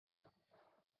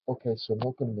Okay, so I'm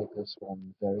not going to make this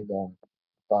one very long,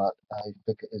 but I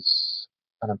think it is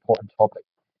an important topic,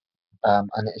 and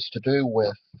it is to do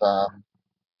with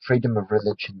freedom of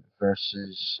religion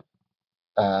versus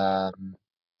um,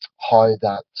 how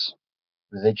that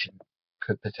religion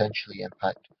could potentially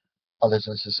impact others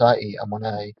in society. And when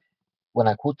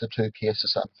I quote the two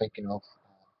cases that I'm thinking of,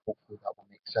 hopefully that will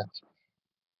make sense.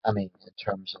 I mean, in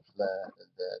terms of the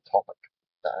topic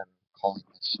that I'm calling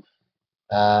this.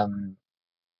 Um,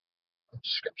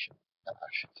 Description, I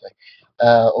should say.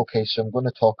 Okay, so I'm going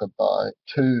to talk about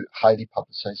two highly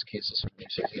publicized cases from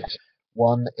recent years.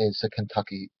 One is the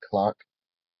Kentucky clerk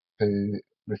who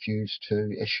refused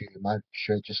to issue a marriage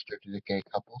register to the gay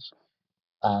couples,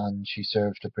 and she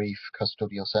served a brief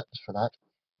custodial sentence for that.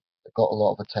 It got a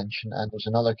lot of attention, and there's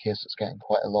another case that's getting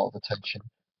quite a lot of attention,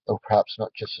 though perhaps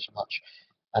not just as much,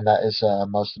 and that is a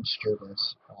Muslim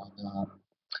stewardess on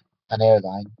an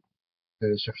airline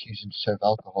who is refusing to serve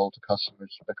alcohol to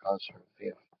customers because her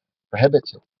faith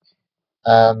prohibits it.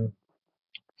 Um,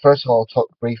 First of all, I'll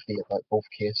talk briefly about both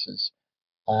cases.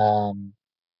 Um,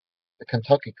 the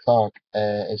Kentucky clerk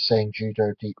is saying due to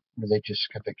her deep religious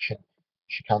conviction,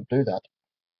 she can't do that.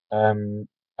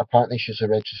 Apparently, she's a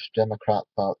registered Democrat,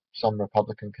 but some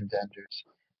Republican contenders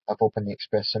have openly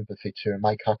expressed sympathy to her.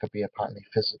 Mike Huckabee apparently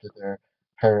visited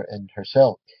her in her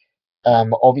cell.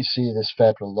 Obviously, this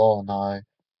federal law now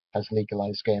has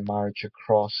legalized gay marriage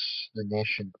across the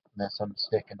nation, unless I'm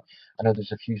mistaken. I know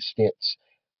there's a few states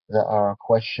that are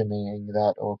questioning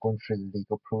that or going through the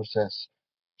legal process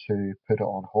to put it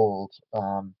on hold.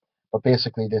 But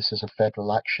basically, this is a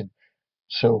federal action,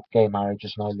 so gay marriage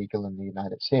is now legal in the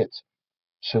United States.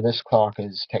 So this clerk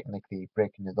is technically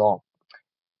breaking the law.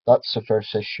 That's the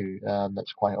first issue.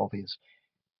 That's quite obvious.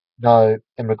 Now,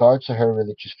 in regards to her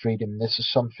religious freedom, this is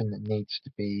something that needs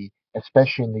to be,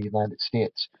 especially in the United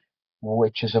States,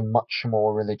 which is a much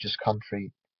more religious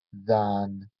country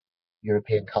than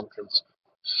European countries.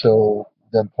 So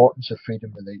the importance of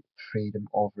freedom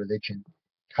of religion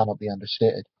cannot be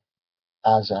understated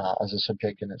as a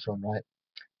subject in its own right.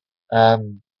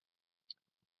 Um,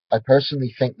 I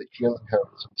personally think that jailing her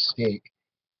was a mistake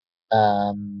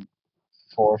um,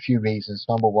 for a few reasons.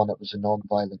 Number one, it was a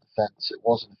non-violent offence. It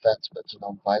was an offence, but it's a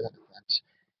non-violent offence.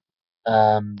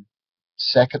 Um,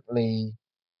 Secondly,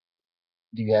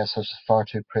 the US has a far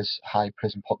too high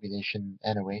prison population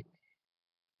anyway.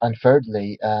 And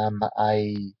thirdly,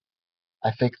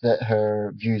 I think that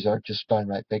her views are just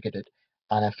downright bigoted,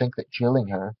 and I think that jailing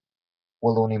her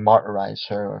will only martyrize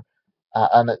her,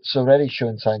 and it's already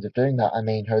showing signs of doing that. I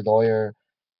mean, her lawyer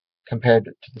compared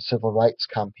it to the civil rights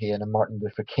campaign and Martin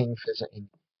Luther King visiting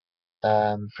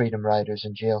freedom riders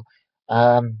in jail.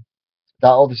 Um, that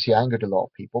obviously angered a lot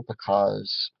of people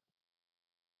because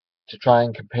to try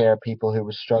and compare people who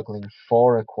were struggling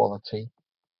for equality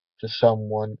to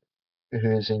someone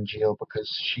who is in jail because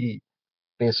she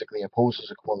basically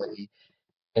opposes equality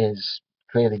is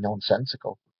clearly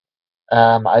nonsensical.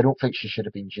 I don't think she should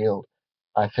have been jailed.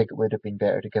 I think it would have been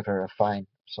better to give her a fine,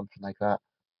 something like that,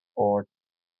 or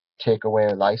take away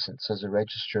her license as a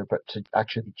registrar, but to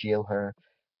actually jail her,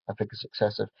 I think is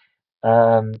excessive.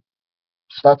 Um,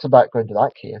 so that's the background to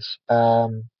that case.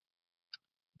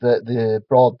 The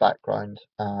broad background.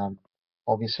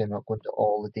 Obviously, I'm not going into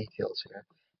all the details here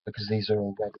because these are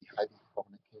already highly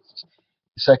prominent cases.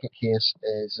 The second case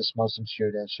is this Muslim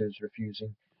stewardess who's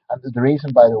refusing. And the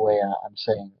reason, by the way, I'm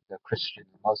saying they're Christian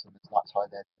and Muslim is that's how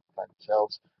they identify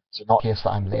themselves. So not a case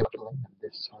that I'm labeling them.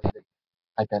 This is how they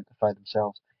identify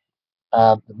themselves.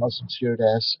 The Muslim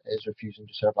stewardess is refusing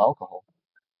to serve alcohol.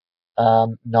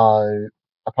 Now,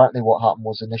 apparently, what happened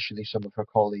was initially some of her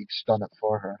colleagues done it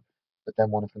for her, but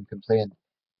then one of them complained,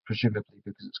 presumably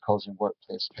because it's causing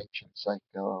workplace tensions, like,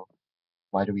 oh,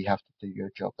 why do we have to do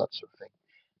your job, that sort of thing.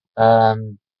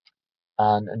 Um,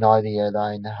 and now the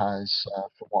airline has,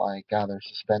 from what I gather,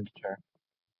 suspended her.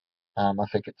 I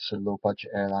think it's a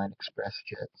low-budget airline,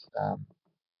 ExpressJet. I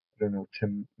don't know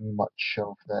too much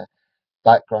of the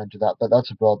background to that, but that's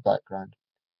a broad background.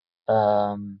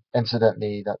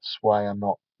 Incidentally, that's why I'm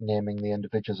not naming the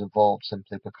individuals involved,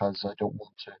 simply because I don't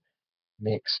want to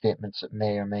make statements that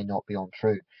may or may not be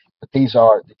untrue. But these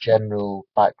are the general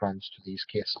backgrounds to these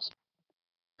cases.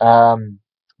 Um,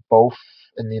 Both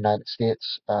in the United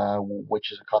States,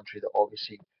 which is a country that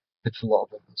obviously puts a lot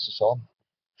of emphasis on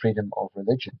freedom of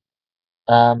religion.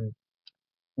 Um,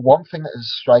 One thing that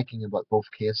is striking about both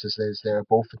cases is they're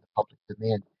both in the public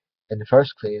domain. In the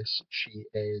first case, she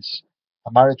is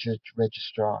a marriage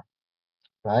registrar,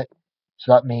 right?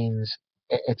 So that means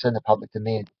it's in the public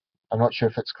domain. I'm not sure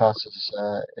if it's classed as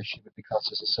if she would be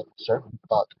classed as a civil servant,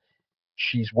 but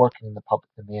she's working in the public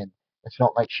domain. It's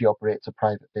not like she operates a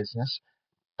private business.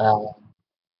 Um,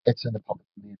 it's in the public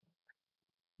domain.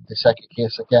 The second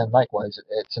case, again, likewise,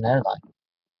 it's an airline.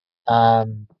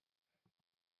 Um,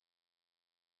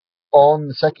 on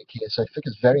the second case, I think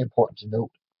it's very important to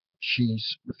note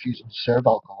she's refusing to serve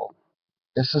alcohol.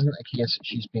 This isn't a case that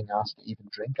she's being asked to even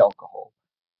drink alcohol.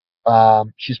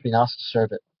 She's been asked to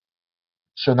serve it.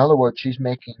 So, in other words, she's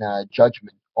making a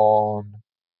judgment on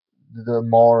the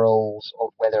morals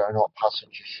of whether or not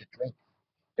passengers should drink.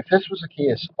 If this was a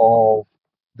case of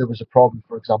there was a problem,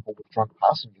 for example, with drunk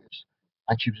passengers,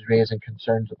 and she was raising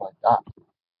concerns about that,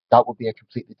 that would be a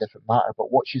completely different matter.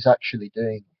 But what she's actually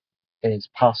doing is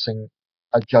passing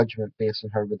a judgment based on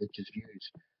her religious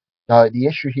views. Now, the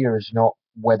issue here is not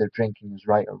whether drinking is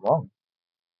right or wrong,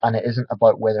 and it isn't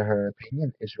about whether her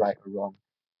opinion is right or wrong.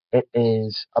 It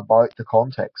is about the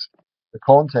context. The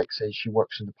context is she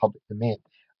works in the public domain,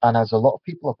 and as a lot of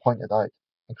people have pointed out,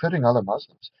 including other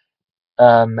Muslims,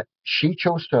 she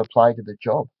chose to apply to the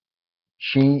job.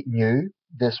 She knew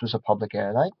this was a public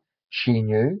airline. She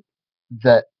knew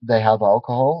that they have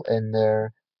alcohol in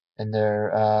their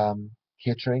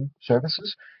catering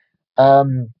services.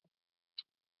 Um,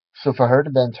 so for her to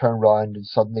then turn around and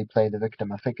suddenly play the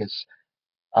victim, I think is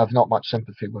I've not much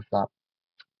sympathy with that.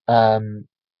 Um,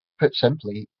 put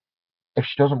simply, if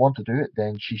she doesn't want to do it,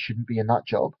 then she shouldn't be in that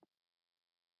job.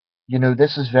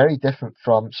 This is very different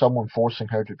from someone forcing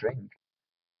her to drink.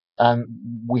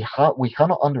 We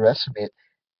cannot underestimate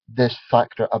this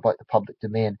factor about the public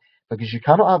domain because you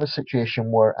cannot have a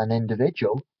situation where an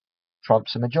individual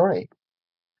trumps a majority.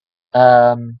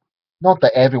 Not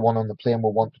that everyone on the plane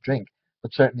will want to drink,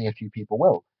 but certainly a few people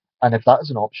will. And if that is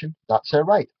an option, that's their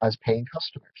right as paying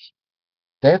customers.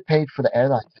 They've paid for the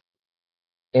airline.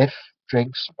 If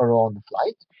drinks are on the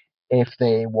flight, if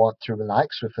they want to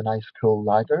relax with a nice cool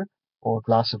lager or a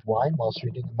glass of wine whilst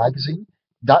reading a magazine,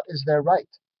 that is their right.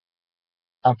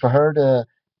 And for her to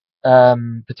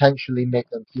potentially make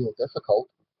them feel difficult,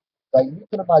 like you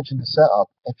can imagine the setup.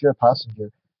 If you're a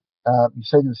passenger, you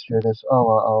say to the stewardess,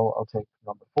 "Oh, I'll take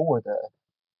number four,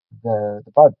 the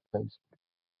bud, please."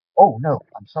 "Oh no,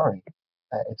 I'm sorry.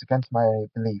 It's against my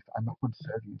belief. I'm not going to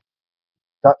serve you."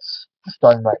 That's just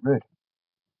downright rude.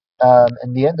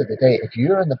 In the end of the day, if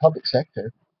you're in the public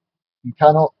sector, you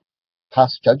cannot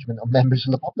pass judgment on members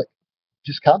of the public.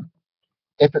 You just can't.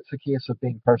 If it's a case of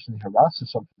being personally harassed or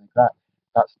something like that,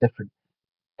 that's different.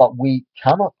 But we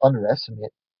cannot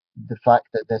underestimate the fact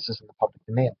that this is in the public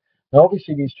domain. Now,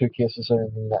 obviously, these two cases are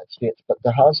in the United States, but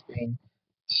there has been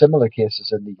similar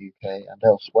cases in the UK and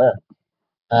elsewhere.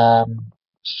 Um,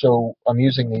 so I'm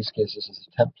using these cases as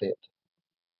a template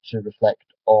to reflect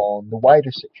on the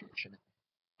wider situation.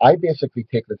 I basically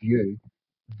take the view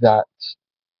that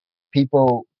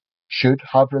people should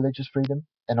have religious freedom.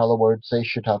 In other words, they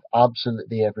should have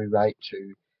absolutely every right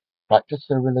to practice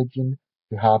their religion,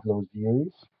 to have those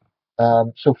views.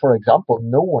 So, for example,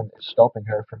 no one is stopping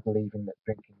her from believing that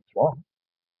drinking is wrong.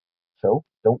 So,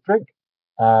 don't drink.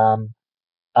 Um,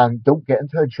 and don't get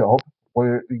into a job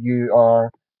where you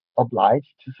are obliged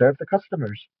to serve the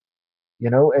customers.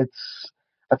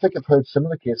 I think I've heard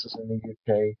similar cases in the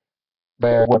UK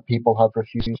where people have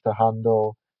refused to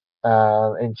handle,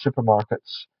 in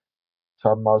supermarkets,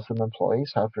 some Muslim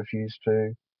employees have refused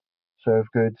to serve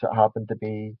goods that happen to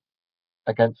be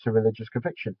against a religious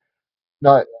conviction.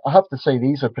 Now, I have to say,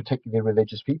 these are particularly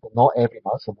religious people. Not every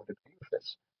Muslim would agree with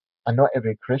this, and not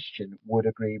every Christian would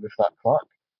agree with that clerk.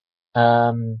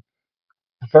 Um,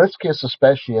 the first case,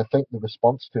 especially, I think the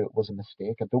response to it was a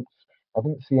mistake. I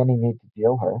didn't see any need to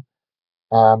jail her.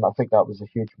 I think that was a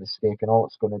huge mistake, and all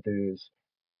it's going to do is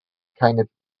kind of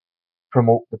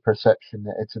promote the perception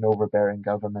that it's an overbearing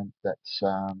government that's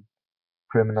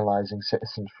criminalizing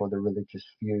citizens for their religious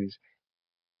views.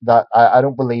 That I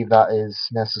don't believe that is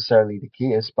necessarily the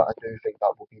case, but I do think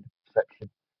that will be the perception.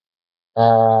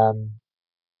 Um,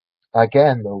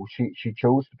 Again, though, she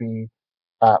chose to be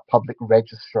a public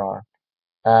registrar.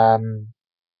 Um,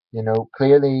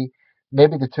 clearly,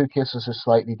 maybe the two cases are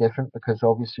slightly different because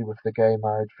obviously with the gay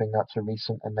marriage thing, that's a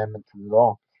recent amendment to the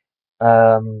law.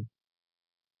 Um,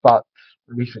 but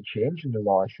recent change in the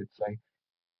law, I should say.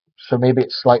 So maybe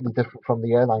it's slightly different from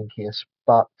the airline case,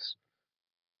 but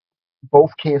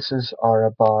both cases are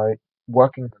about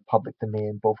working in the public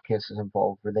domain. Both cases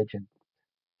involve religion.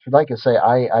 So, like I say,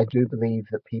 I do believe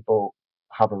that people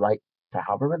have a right to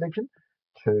have a religion,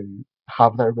 to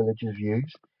have their religious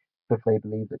views. If they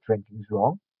believe that drinking is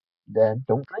wrong, then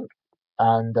don't drink.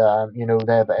 And,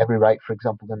 they have every right, for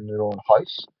example, in their own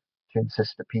house to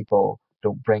insist that people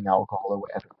don't bring alcohol or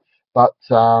whatever. But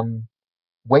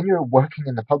when you're working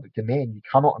in the public domain, you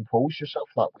cannot impose yourself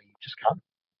that way. You just can't.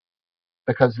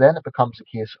 because then it becomes a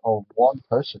case of one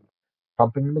person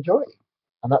trumping the majority,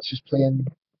 and that's just plain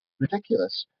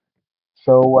ridiculous.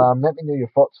 So let me know your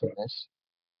thoughts on this.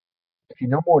 If you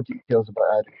know more details about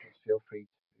addictions, feel free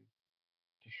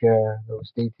to share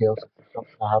those details. If there's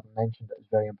something I haven't mentioned that is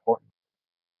very important.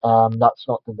 That's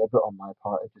not deliberate on my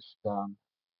part.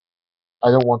 I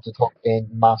don't want to talk in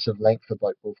massive length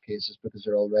about both cases because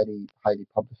they're already highly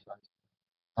publicized.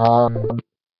 Um,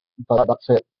 but that's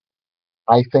it.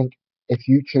 I think if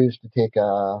you choose to take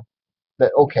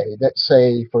okay, let's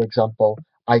say, for example,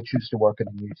 I choose to work in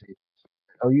a news agency.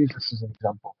 I'll use this as an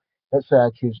example. Let's say I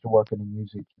choose to work in a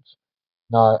news agency.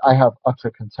 Now, I have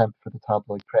utter contempt for the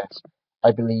tabloid press.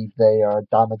 I believe they are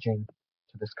damaging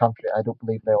to this country. I don't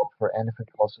believe they offer anything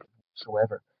positive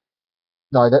whatsoever.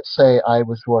 Now, let's say I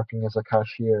was working as a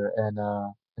cashier in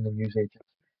a news agency,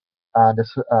 and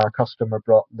a customer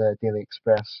brought the Daily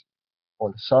Express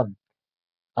or the Sun,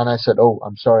 and I said, "Oh,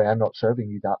 I'm sorry, I'm not serving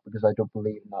you that because I don't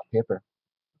believe in that paper."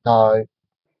 Now,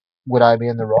 would I be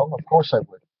in the wrong? Of course I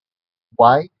would.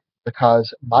 Why?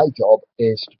 Because my job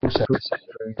is to process it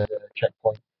through the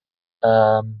checkpoint,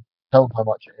 tell them how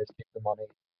much it is, take the money,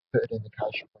 put it in the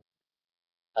cash,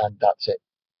 and that's it.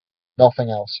 Nothing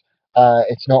else.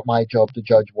 It's not my job to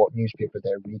judge what newspaper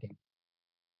they're reading,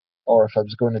 or if I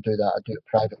was going to do that, I'd do it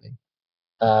privately.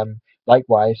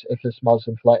 Likewise, if this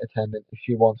Muslim flight attendant, if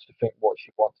she wants to think what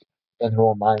she wants in her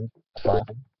own mind, fine.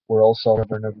 We're all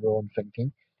sovereign of our own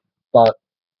thinking. But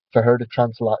for her to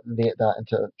translate that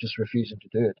into just refusing to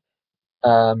do it,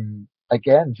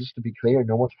 again, just to be clear,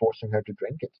 no one's forcing her to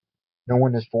drink it. No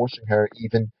one is forcing her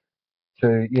even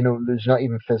to, there's not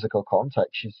even physical contact.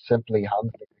 She's simply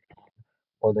handling the can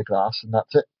or the glass, and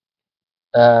that's it.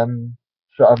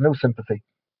 So I have no sympathy.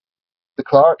 The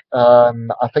clerk,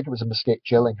 I think it was a mistake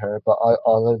jailing her, but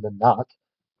other than that,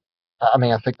 I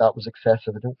mean, I think that was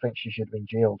excessive. I don't think she should have been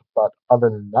jailed. But other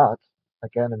than that,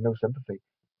 again, I have no sympathy.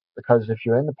 Because if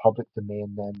you're in the public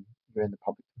domain, then you're in the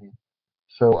public domain.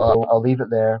 So I'll leave it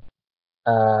there.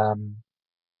 Um,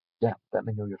 yeah, let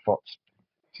me know your thoughts.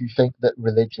 Do you think that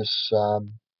religious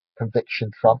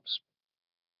conviction trumps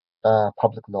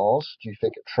public laws? Do you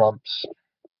think it trumps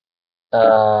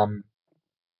um,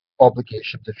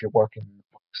 obligations if you're working in the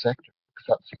public sector? Because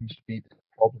that seems to be the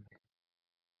problem.